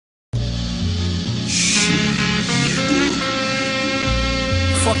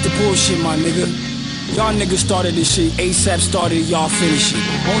Fuck the bullshit, my nigga. Y'all niggas started this shit, ASAP started it, y'all finish it.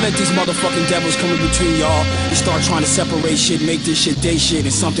 Don't let these motherfucking devils come in between y'all and start trying to separate shit, make this shit they shit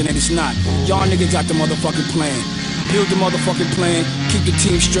and something that it's not. Y'all niggas got the motherfucking plan. Build the motherfucking plan, keep the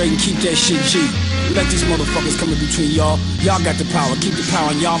team straight and keep that shit G. Let these motherfuckers come in between y'all. Y'all got the power, keep the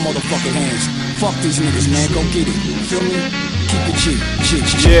power in y'all motherfucking hands. Fuck these niggas, man, go get it. Feel me? Keep it G.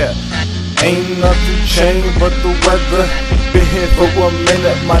 Yeah, ain't nothing changed but the weather. Been here for a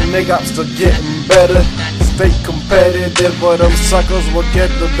minute, my nigga, I'm still getting better. Stay competitive, but them suckers will get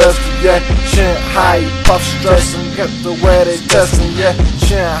the best of ya. Chin high, puff stress and get the way they testing ya.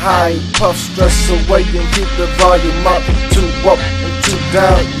 Chin high, puff stress away and keep the volume up. 2 up and 2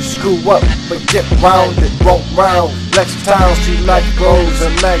 down, you screw up, but get round it, won't round. Next time, street like bros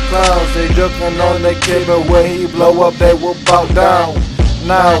and Mac clowns. They joking on their kid, but when he blow up, they will bow down.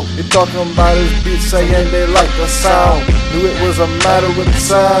 Now, they talking about his beat, saying they like the sound. Knew it was a matter with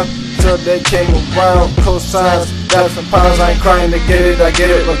time, till they came around. Cosigns, that's some pounds, I ain't crying to get it, I get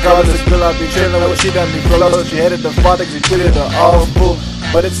it. Regardless, still I be chillin' with she done me close. She headed the father, executed the awful.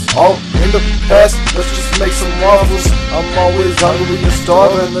 But it's all in the past, let's just make some waffles. I'm always hungry and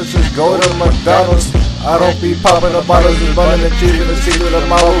starving, let's just go to McDonald's. I don't be popping the bottles, just running and cheating the secret of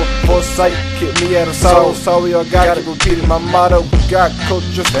my own foresight. Keep me out of sorrow, sorry I gotta repeat it. My motto, God,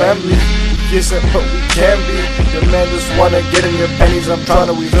 culture, family. We isn't what we can be. Your man just wanna get in your pennies, I'm trying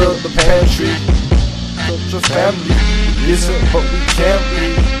to refill the pantry. Culture, family. We isn't what we can be.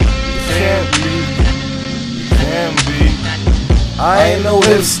 We can't be. We can be. I ain't no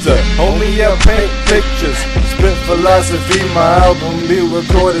hipster, homie, I paint pictures. Spit philosophy, my album be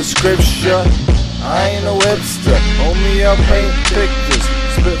recorded scripture. I ain't no hipster, homie, I paint pictures.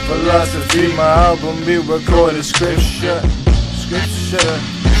 Spit philosophy, my album be recorded scripture. Scripture,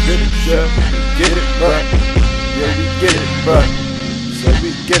 scripture, we get it, bruh. Yeah, we get it, bruh. So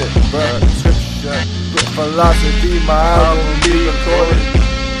we get it, bruh. Scripture, spit philosophy, my album be recorded.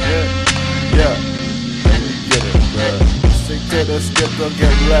 Yeah, we get it, bruh. Stick to the script or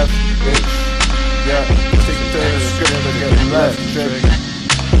get left, bitch. Yeah, stick to the script or get left, trick.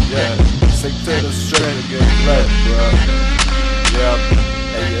 Yeah, stick to the script or get left, bruh. Yeah,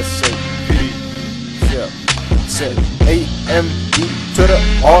 ASAP. Yeah, said A-M-E to the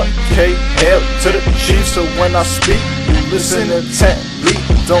R-K, hail to the chief. So when I speak, you listen intently.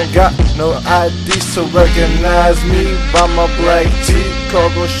 Don't got no IDs to recognize me by my black tee,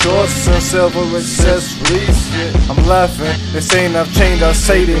 cargo shorts and silver accessories. I'm laughing, they saying I've changed, I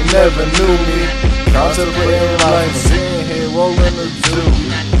say they never knew me. Contemplating life, sitting here rolling a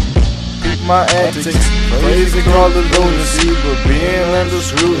doobie. Keep my antics, crazy call the lunacy, but being under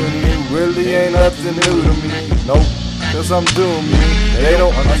scrutiny really ain't nothing new to me. Nope, cause I'm doing me. They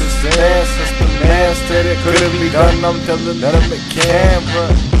don't understand, since the man said it couldn't be done. I'm telling them it can,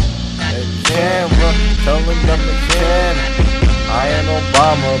 bruh. It can, bruh. Telling them it can. I ain't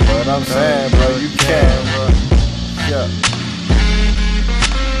Obama, but I'm saying, bro, you can, bro. Yeah. You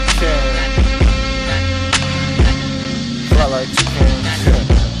can. Fly like you can.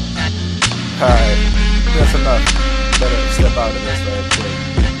 Alright, that's enough. Better step out of this right quick.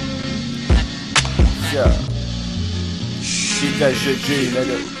 Yeah. Keep that shit G,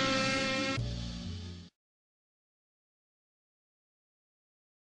 nigga.